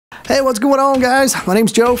Hey, what's going on, guys? My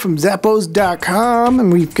name's Joe from Zappos.com, and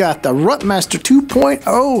we've got the Rutmaster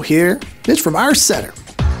 2.0 here. It's from Irish Setter.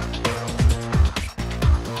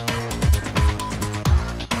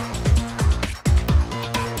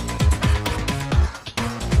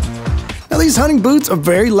 Now, these hunting boots are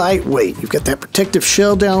very lightweight. You've got that protective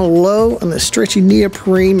shell down low and the stretchy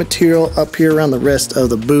neoprene material up here around the rest of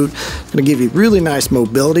the boot. It's going to give you really nice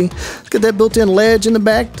mobility. It's got that built-in ledge in the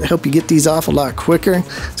back to help you get these off a lot quicker.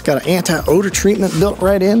 It's got an anti-odor treatment built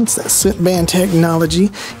right in. It's that ScentBan technology.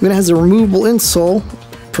 Even has a removable insole.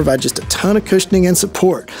 Provide just a ton of cushioning and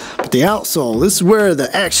support. But the outsole, this is where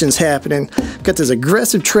the action's happening. Got this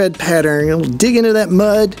aggressive tread pattern. It'll dig into that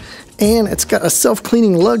mud, and it's got a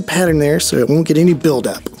self-cleaning lug pattern there so it won't get any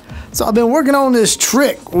buildup. So I've been working on this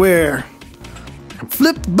trick where I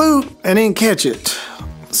flip the boot and then catch it.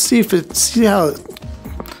 See what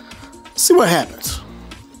happens.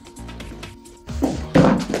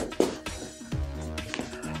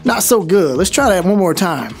 Not so good. Let's try that one more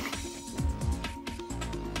time.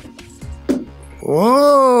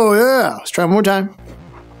 Whoa, yeah. Let's try one more time.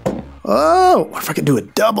 Oh, what if I could do a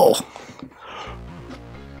double?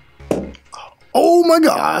 Oh my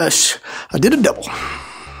gosh, I did a double.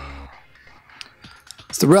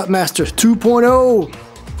 It's the Rutmaster 2.0.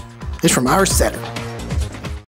 It's from Irish Setter.